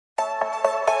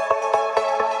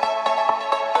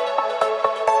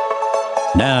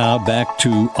Now back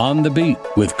to On the Beat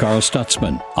with Carl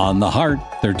Stutzman on the Heart,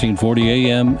 1340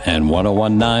 AM and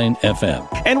 1019 FM.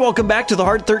 And welcome back to the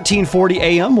Heart, 1340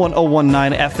 AM,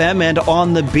 1019 FM, and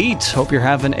On the Beat. Hope you're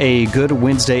having a good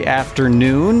Wednesday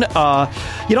afternoon.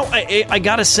 I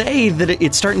gotta say that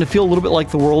it's starting to feel a little bit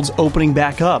like the world's opening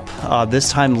back up.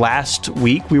 This time last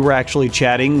week, we were actually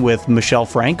chatting with Michelle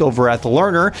Frank over at The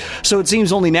Lerner, so it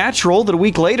seems only natural that a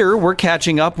week later, we're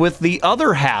catching up with the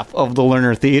other half of the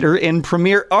Lerner Theater in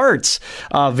Premier Arts.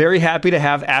 Very happy to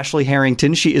have Ashley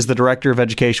Harrington. She is the Director of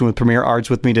Education with Premier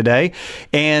Arts with me today.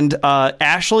 And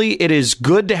Ashley, it is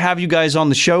good to have you guys on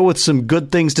the show with some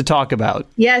good things to talk about.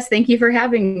 Yes, thank you for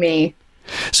having me.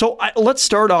 So let's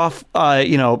start off,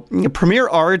 Premier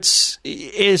Arts,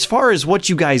 as far as what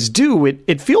you guys do,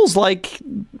 it feels like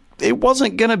it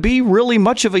wasn't going to be really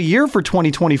much of a year for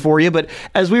 2020 for you, but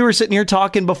as we were sitting here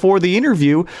talking before the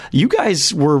interview, you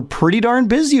guys were pretty darn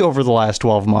busy over the last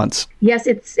 12 months. Yes,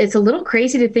 it's a little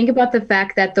crazy to think about the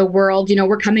fact that the world,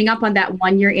 we're coming up on that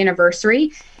 1 year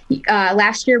anniversary.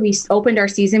 Last year, we opened our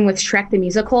season with Shrek the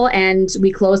Musical, and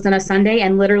we closed on a Sunday,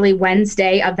 and literally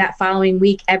Wednesday of that following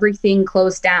week, everything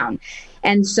closed down.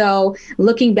 And so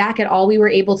looking back at all we were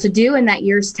able to do in that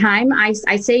year's time, I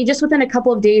say just within a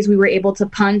couple of days, we were able to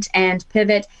punt and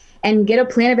pivot and get a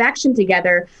plan of action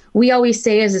together. We always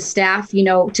say as a staff,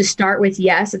 to start with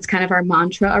yes, it's kind of our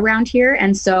mantra around here.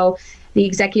 And so the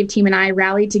executive team and I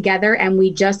rallied together, and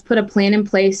we just put a plan in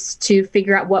place to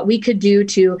figure out what we could do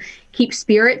to keep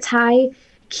spirits high,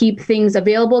 keep things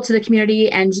available to the community,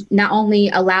 and not only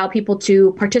allow people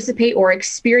to participate or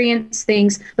experience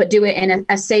things, but do it in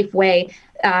a safe way.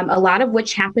 A lot of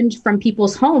which happened from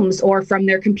people's homes or from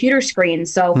their computer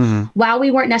screens. So while we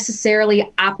weren't necessarily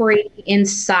operating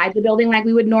inside the building like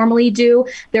we would normally do,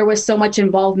 there was so much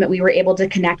involvement. We were able to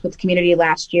connect with the community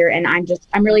last year. And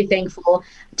I'm really thankful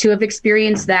to have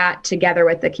experienced that together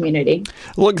with the community.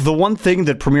 Look, the one thing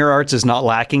that Premier Arts is not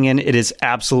lacking in, it is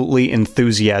absolutely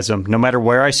enthusiasm. No matter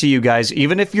where I see you guys,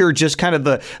 even if you're just kind of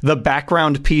the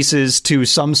background pieces to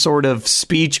some sort of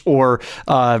speech or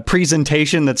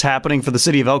presentation that's happening for the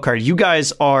city of Elkhart, you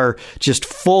guys are just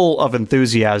full of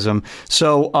enthusiasm.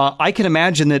 So I can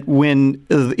imagine that when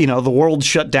the world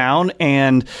shut down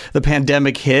and the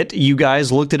pandemic hit, you guys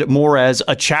looked at it more as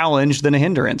a challenge than a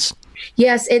hindrance.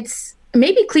 Yes, it's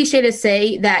maybe cliche to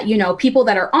say that, people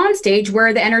that are on stage,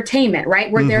 we're the entertainment,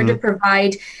 right? We're there to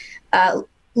provide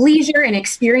leisure and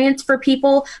experience for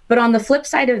people. But on the flip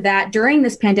side of that, during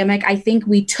this pandemic, I think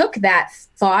we took that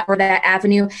thought or that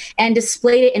avenue and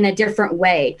displayed it in a different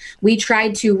way. We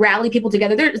tried to rally people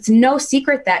together. It's no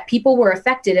secret that people were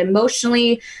affected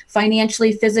emotionally,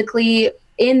 financially, physically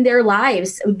in their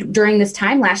lives during this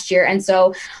time last year. And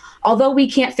so although we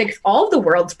can't fix all of the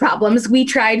world's problems, we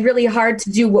tried really hard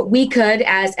to do what we could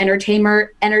as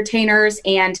entertainers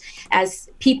and as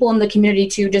people in the community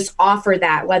to just offer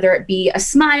that, whether it be a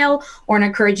smile or an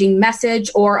encouraging message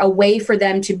or a way for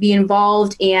them to be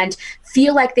involved and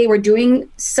feel like they were doing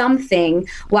something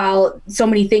while so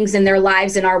many things in their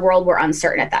lives in our world were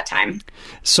uncertain at that time.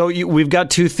 So we've got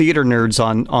two theater nerds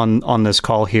on this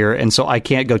call here, and so I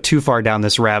can't go too far down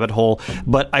this rabbit hole,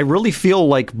 but I really feel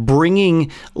like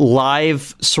bringing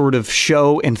live sort of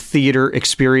show and theater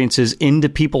experiences into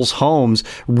people's homes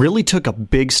really took a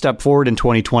big step forward in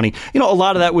 2020. A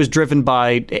lot of that was driven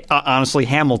by, honestly,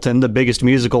 Hamilton, the biggest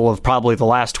musical of probably the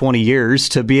last 20 years,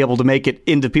 to be able to make it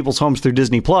into people's homes through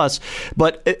Disney Plus.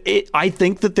 But I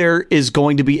think that there is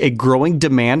going to be a growing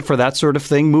demand for that sort of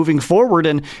thing moving forward.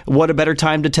 And what a better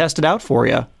time to test it out for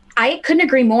you. I couldn't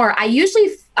agree more. I usually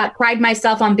pride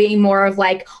myself on being more of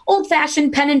like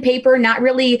old-fashioned pen and paper, not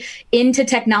really into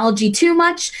technology too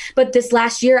much. But this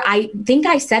last year, I think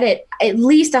I said it at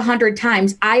least 100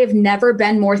 times. I have never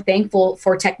been more thankful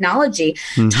for technology.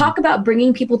 Talk about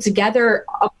bringing people together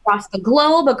across the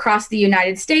globe, across the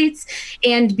United States,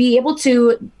 and be able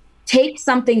to take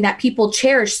something that people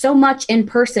cherish so much in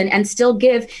person and still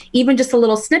give even just a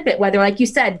little snippet, whether, like you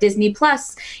said, Disney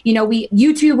Plus,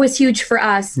 YouTube was huge for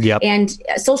us. Yep. And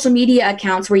social media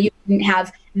accounts where you can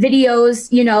have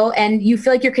videos, and you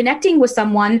feel like you're connecting with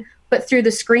someone, but through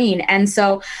the screen. And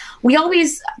so we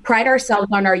always pride ourselves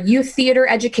on our youth theater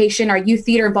education, our youth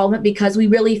theater involvement, because we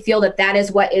really feel that that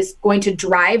is what is going to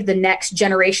drive the next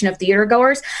generation of theater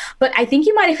goers. But I think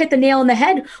you might have hit the nail on the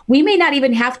head. We may not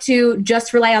even have to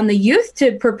just rely on the youth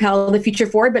to propel the future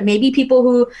forward, but maybe people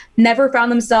who never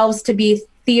found themselves to be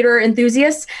theater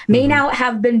enthusiasts may now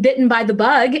have been bitten by the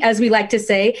bug, as we like to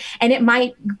say, and it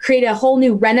might create a whole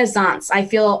new renaissance, I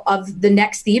feel, of the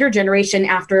next theater generation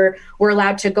after we're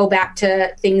allowed to go back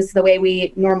to things the way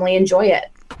we normally enjoy it.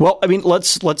 Well, I mean,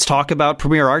 let's talk about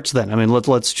Premier Arts then. I mean,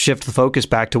 let's shift the focus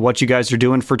back to what you guys are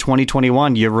doing for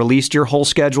 2021. You released your whole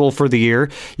schedule for the year.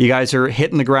 You guys are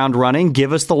hitting the ground running.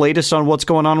 Give us the latest on what's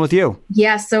going on with you.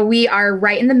 Yeah, so we are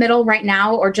right in the middle right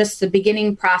now, or just the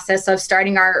beginning process of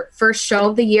starting our first show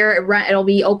of the year. It'll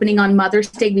be opening on Mother's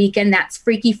Day weekend. That's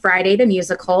Freaky Friday, the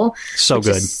musical. So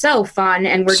good. Is so fun,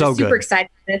 and we're just super excited.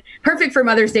 Perfect for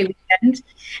Mother's Day weekend.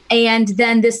 And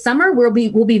then this summer we'll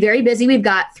be very busy. We've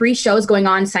got 3 shows going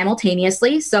on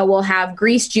simultaneously. So we'll have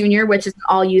Grease Junior, which is an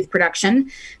all youth production.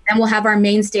 Then we'll have our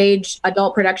main stage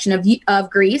adult production of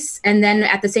Grease. And then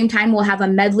at the same time, we'll have a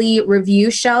medley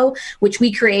review show, which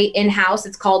we create in-house.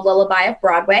 It's called Lullaby of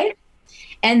Broadway.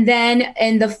 And then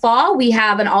in the fall, we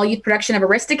have an all-youth production of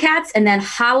Aristocats. And then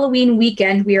Halloween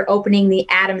weekend, we are opening The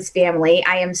Addams Family.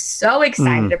 I am so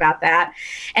excited about that.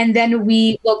 And then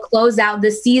we will close out the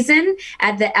season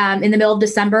at the in the middle of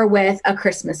December with A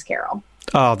Christmas Carol.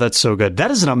 Oh, that's so good.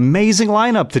 That is an amazing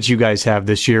lineup that you guys have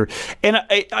this year. And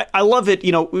I love it.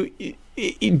 You know,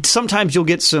 sometimes you'll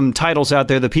get some titles out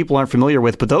there that people aren't familiar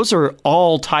with, but those are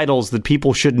all titles that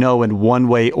people should know in one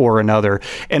way or another.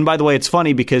 And by the way, it's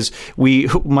funny because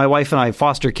my wife and I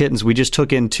foster kittens. We just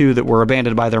took in 2 that were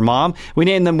abandoned by their mom. We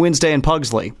named them Wednesday and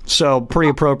Pugsley. So pretty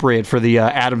appropriate for the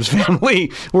Addams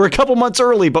Family. We're a couple months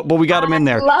early, but we got them in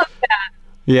there. I love that.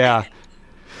 Yeah.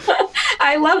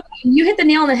 I love you hit the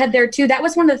nail on the head there too. That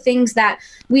was one of the things that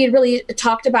we had really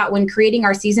talked about when creating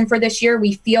our season for this year.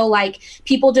 We feel like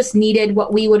people just needed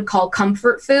what we would call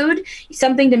comfort food,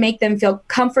 something to make them feel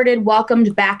comforted,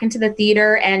 welcomed back into the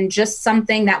theater, and just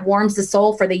something that warms the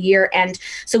soul for the year. And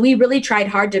so we really tried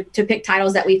hard to pick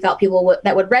titles that we felt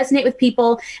that would resonate with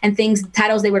people, and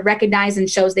titles they would recognize, and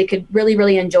shows they could really,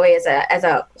 really enjoy as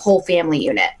a whole family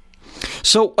unit.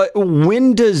 So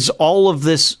when does all of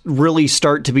this really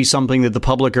start to be something that the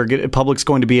public's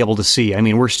going to be able to see? I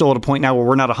mean, we're still at a point now where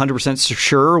we're not 100%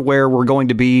 sure where we're going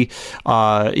to be,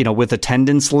 with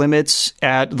attendance limits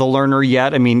at the Lerner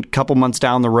yet. I mean, a couple months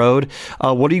down the road.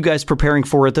 What are you guys preparing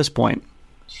for at this point?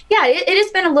 Yeah, it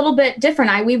has been a little bit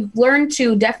different. We've learned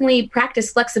to definitely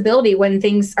practice flexibility when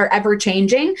things are ever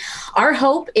changing. Our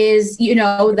hope is,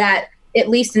 that at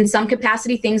least in some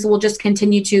capacity, things will just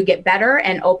continue to get better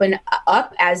and open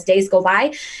up as days go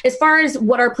by. As far as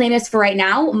what our plan is for right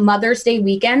now, Mother's Day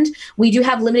weekend, we do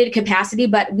have limited capacity,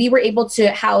 but we were able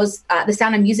to house the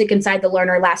Sound of Music inside the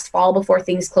Lerner last fall before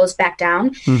things closed back down.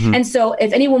 Mm-hmm. And so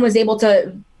if anyone was able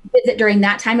to visit during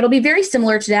that time, it'll be very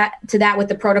similar to that with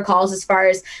the protocols as far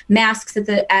as masks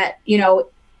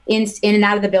in and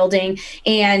out of the building,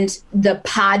 and the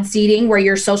pod seating where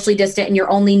you're socially distant and you're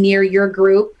only near your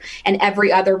group and every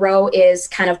other row is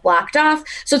kind of blocked off.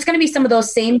 So it's going to be some of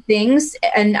those same things.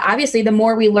 And obviously the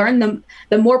more we learn,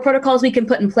 the more protocols we can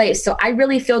put in place. So I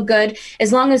really feel good.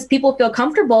 As long as people feel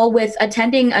comfortable with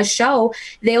attending a show,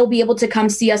 they'll be able to come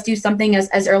see us do something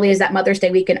as early as that Mother's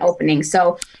Day weekend opening.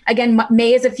 So again,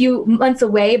 May is a few months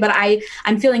away, but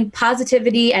I'm feeling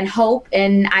positivity and hope,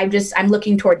 and I'm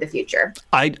looking toward the future.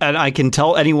 I can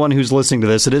tell anyone who's listening to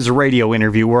this, it is a radio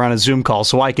interview. We're on a Zoom call,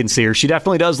 so I can see her. She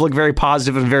definitely does look very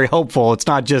positive and very hopeful. It's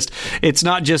not just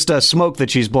smoke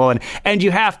that she's blowing. And you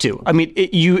have to. I mean,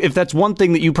 if that's one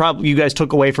thing that you guys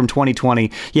took away from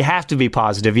 2020, you have to be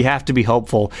positive. You have to be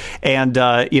hopeful. And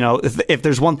if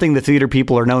there's one thing the theater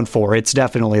people are known for, it's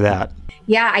definitely that.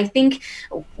 Yeah, I think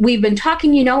we've been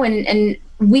talking, and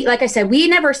we, like I said, we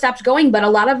never stopped going, but a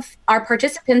lot of our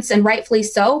participants, and rightfully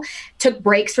so, took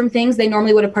breaks from things they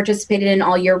normally would have participated in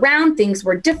all year round. Things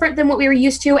were different than what we were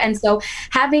used to. And so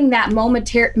having that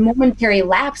momentary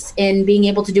lapse in being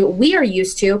able to do what we are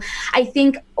used to, I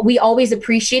think we always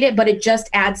appreciate it, but it just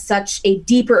adds such a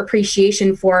deeper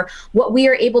appreciation for what we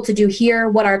are able to do here,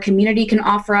 what our community can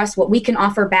offer us, what we can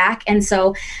offer back. And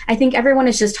so I think everyone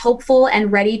is just hopeful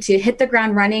and ready to hit the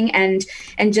ground running and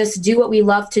just do what we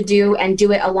love to do and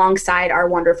do it alongside our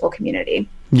wonderful community.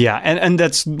 Yeah, and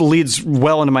that leads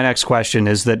well into my next question,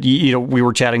 is that, we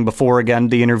were chatting before, again,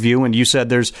 the interview, and you said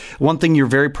there's one thing you're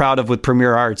very proud of with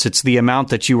Premier Arts. It's the amount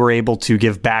that you were able to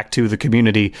give back to the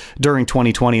community during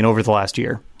 2020 and over the last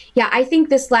year. Yeah, I think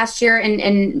this last year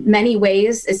in many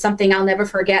ways is something I'll never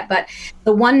forget. But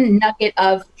the one nugget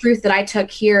of truth that I took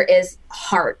here is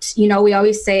heart. We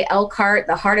always say Elkhart,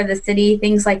 the heart of the city,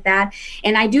 things like that.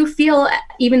 And I do feel,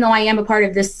 even though I am a part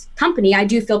of this company, I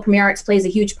do feel Premier Arts plays a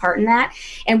huge part in that.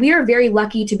 And we are very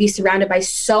lucky to be surrounded by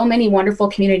so many wonderful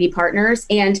community partners.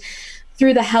 And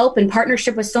through the help and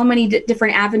partnership with so many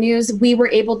different avenues, we were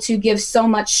able to give so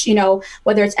much,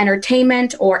 whether it's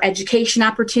entertainment or education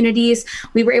opportunities.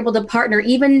 We were able to partner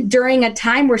even during a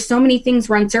time where so many things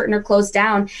were uncertain or closed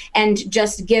down, and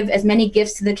just give as many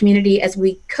gifts to the community as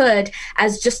we could,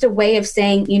 as just a way of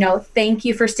saying, thank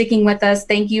you for sticking with us.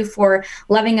 Thank you for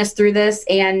loving us through this.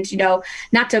 And,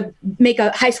 not to make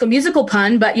a High School Musical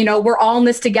pun, but, we're all in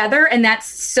this together. And that's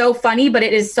so funny, but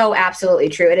it is so absolutely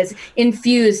true. It is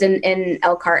infused in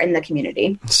Elkhart and the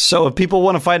community. So if people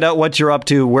want to find out what you're up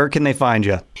to, where can they find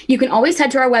you? You can always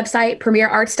head to our website,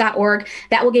 premierarts.org.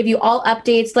 That will give you all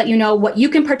updates, let you know what you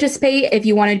can participate if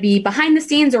you want to be behind the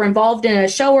scenes or involved in a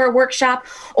show or a workshop,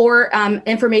 or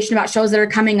information about shows that are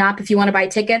coming up if you want to buy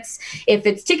tickets. If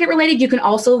it's ticket related, you can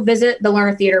also visit the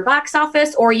Lerner Theater box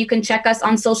office, or you can check us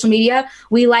on social media.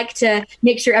 We like to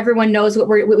make sure everyone knows what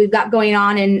we've got going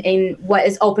on and what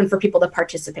is open for people to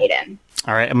participate in.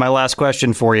 All right, and my last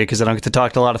question for you, because I don't get to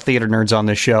talk to a lot of theater nerds on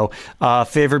this show.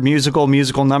 Favorite musical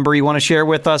number you want to share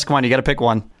with us? Come on, you got to pick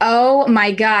one. Oh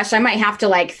my gosh, I might have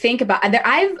to think about it.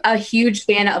 I'm a huge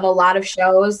fan of a lot of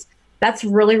shows. That's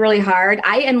really, really hard.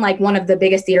 I am one of the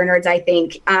biggest theater nerds, I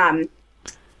think.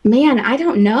 Man, I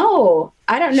don't know.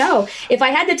 If I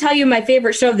had to tell you my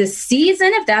favorite show of this season,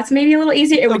 if that's maybe a little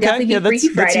easier, it would definitely be Freaky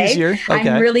Friday. That's easier. Okay.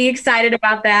 I'm really excited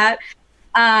about that.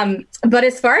 But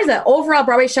as far as the overall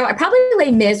Broadway show, I probably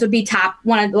Les Mis would be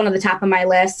one of the top of my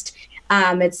list.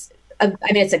 It's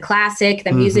a classic.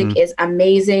 The music is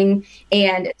amazing,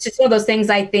 and it's just one of those things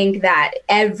I think that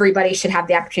everybody should have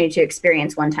the opportunity to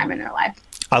experience one time in their life.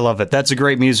 I love it. That's a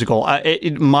great musical.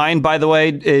 Mine, by the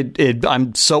way,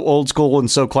 I'm so old school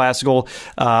and so classical.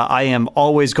 I am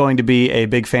always going to be a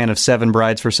big fan of Seven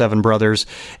Brides for Seven Brothers.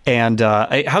 And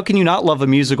how can you not love a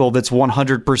musical that's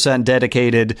 100%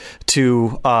 dedicated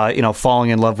to,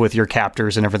 falling in love with your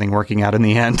captors and everything working out in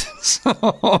the end?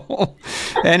 So,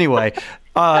 anyway.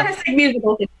 Classic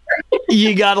musical.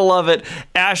 You gotta love it.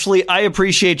 Ashley, I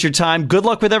appreciate your time. Good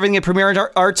luck with everything at Premier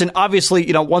Arts. And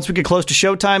obviously, once we get close to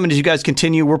showtime and as you guys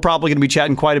continue, we're probably going to be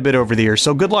chatting quite a bit over the years.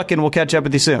 So good luck, and we'll catch up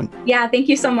with you soon. Yeah, thank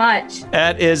you so much.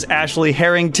 That is Ashley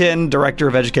Harrington, Director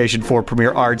of Education for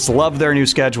Premier Arts. Love their new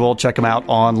schedule. Check them out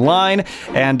online.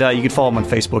 And you can follow them on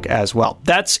Facebook as well.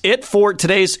 That's it for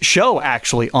today's show,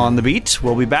 actually, on The Beat.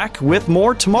 We'll be back with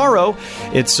more tomorrow.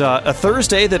 It's a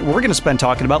Thursday that we're going to spend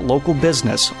talking about local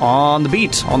business on The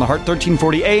Beat on the Heart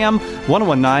 1340 AM,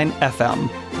 1019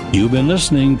 FM. You've been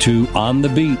listening to On the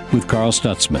Beat with Carl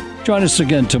Stutzman. Join us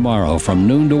again tomorrow from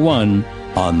noon to 1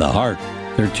 on the Heart,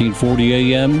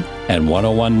 1340 AM and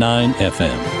 1019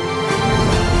 FM.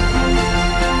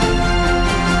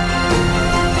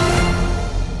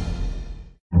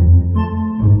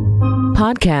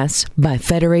 Podcasts by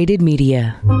Federated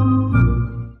Media.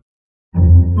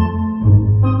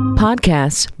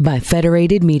 Podcasts by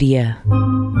Federated Media.